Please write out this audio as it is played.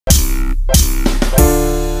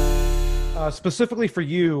Specifically for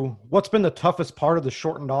you, what's been the toughest part of the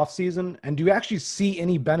shortened off season, and do you actually see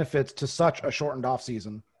any benefits to such a shortened off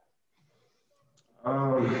season?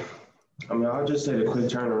 I'll just say the quick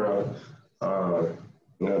turnaround.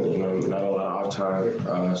 Not a lot of off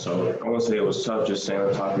time. So I won't say it was tough. Just staying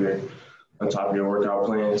on top of your workout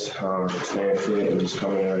plans, staying fit, and just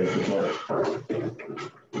coming out if you can.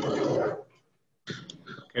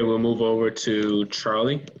 Okay, we'll move over to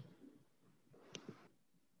Charlie.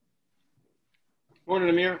 Morning,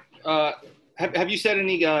 Amir. Have you set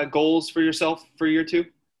any goals for yourself for year two?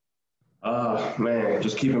 Man,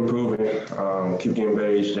 just keep improving. Keep getting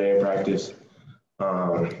better each day in practice.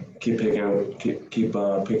 Keep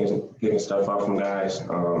picking stuff up from guys.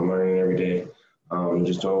 Learning every day.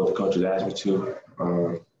 Just doing what the coaches asked me to.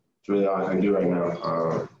 It's really all I can do right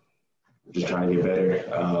now. Just trying to get better.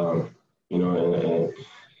 And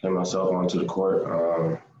get myself onto the court.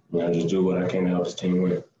 Just do what I can to help this team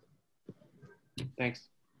win. Thanks.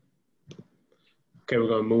 Okay, we're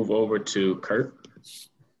going to move over to Kurt.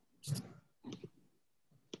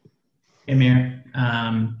 Hey, Amir.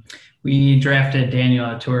 We drafted Daniel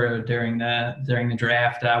Arturo during the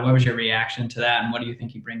draft. What was your reaction to that, and what do you think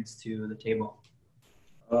he brings to the table?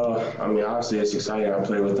 Obviously it's exciting. I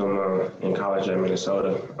played with him in college at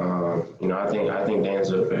Minnesota. I think Dan's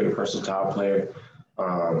a very versatile player.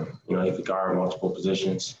 He could guard multiple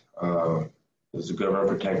positions. He's a good rim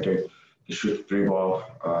protector. He shoots the three ball.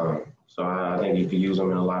 So I think you could use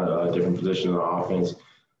him in a lot of different positions on offense.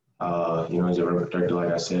 He's a rim protector,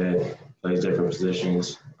 like I said, plays different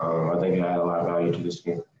positions. I think he had a lot of value to this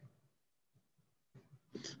team.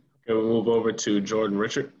 Okay, we'll move over to Jordan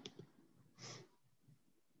Richard.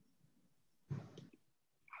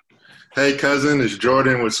 Hey, cousin, it's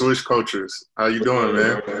Jordan with Swish Cultures. How you doing,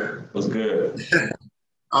 man? What's good?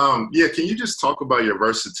 Can you just talk about your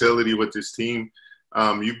versatility with this team?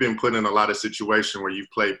 You've been put in a lot of situations where you've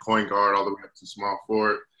played point guard all the way up to small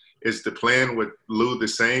forward. Is the plan with Lou the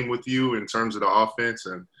same with you in terms of the offense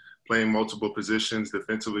and playing multiple positions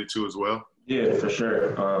defensively too as well? Yeah, for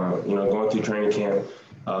sure. Going through training camp,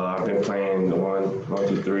 I've been playing the one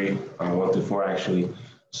through three, 1 through 4 actually.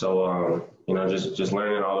 So, just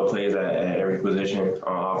learning all the plays at every position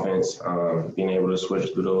on offense, being able to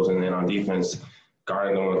switch through those, and then on defense,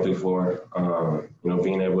 guarding the 1 through 4,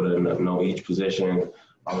 being able to know each position,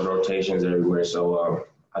 all the rotations everywhere. So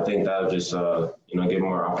I think that'll just, give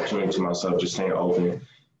more opportunity to myself, just staying open,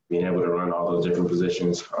 being able to run all those different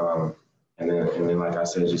positions. And then, like I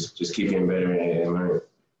said, just keep getting better and learn.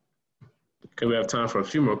 Okay, we have time for a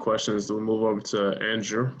few more questions. We'll move over to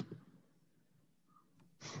Andrew.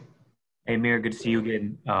 Hey, Amir, good to see you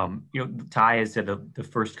again. Ty has said the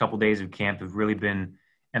first couple days of camp have really been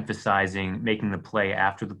emphasizing making the play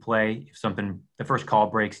after the play. If the first call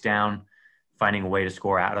breaks down, finding a way to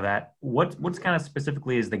score out of that. What's kind of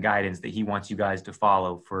specifically is the guidance that he wants you guys to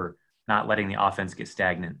follow for not letting the offense get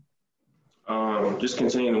stagnant? Just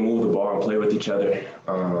continue to move the ball and play with each other.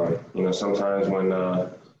 Sometimes when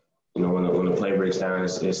the play breaks down,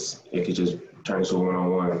 it could just turn into a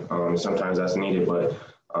one-on-one. Sometimes that's needed, but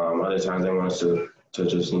other times they want us to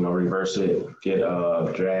just, reverse it, get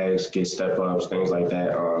drags, get step-ups, things like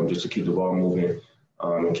that, just to keep the ball moving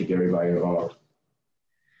and keep everybody involved.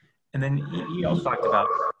 And then he also talked about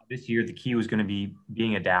this year the key was going to be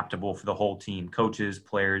being adaptable for the whole team, coaches,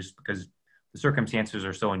 players, because the circumstances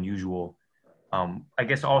are so unusual. I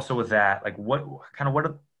guess also with that, like what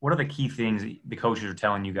are the key things the coaches are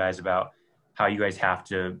telling you guys about how you guys have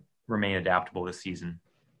to remain adaptable this season?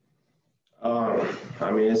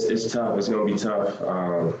 It's tough. It's going to be tough.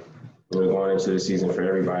 We're going into the season for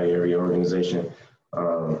everybody, every organization.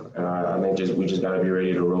 And I think we just got to be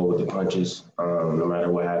ready to roll with the punches, no matter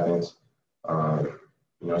what happens.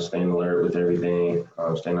 Staying alert with everything,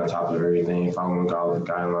 staying on top of everything, following all the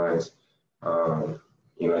guidelines.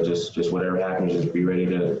 Just whatever happens, just be ready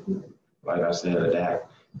to, like I said,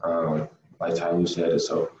 adapt. Like Ty said it.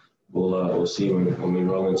 So we'll see when we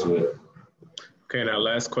roll into it. Okay, and our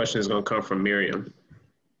last question is going to come from Miriam.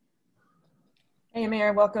 Hey,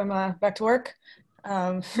 Amir, welcome back to work.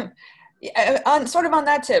 On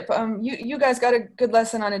that tip, you guys got a good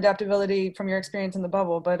lesson on adaptability from your experience in the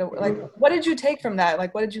bubble, but what did you take from that?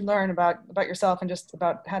 Like, what did you learn about yourself and just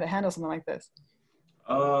about how to handle something like this?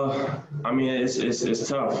 It's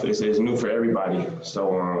tough. It's new for everybody.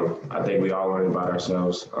 So I think we all learned about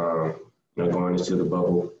ourselves, going into the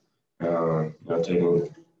bubble,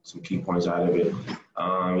 taking some key points out of it.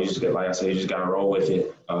 You just got to roll with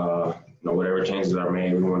it. Whatever changes are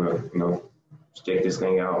made, we want to, stick this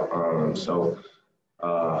thing out.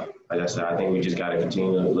 Like I said, I think we just got to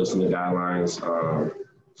continue to listen to guidelines,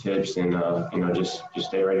 tips, and just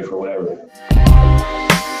stay ready for whatever.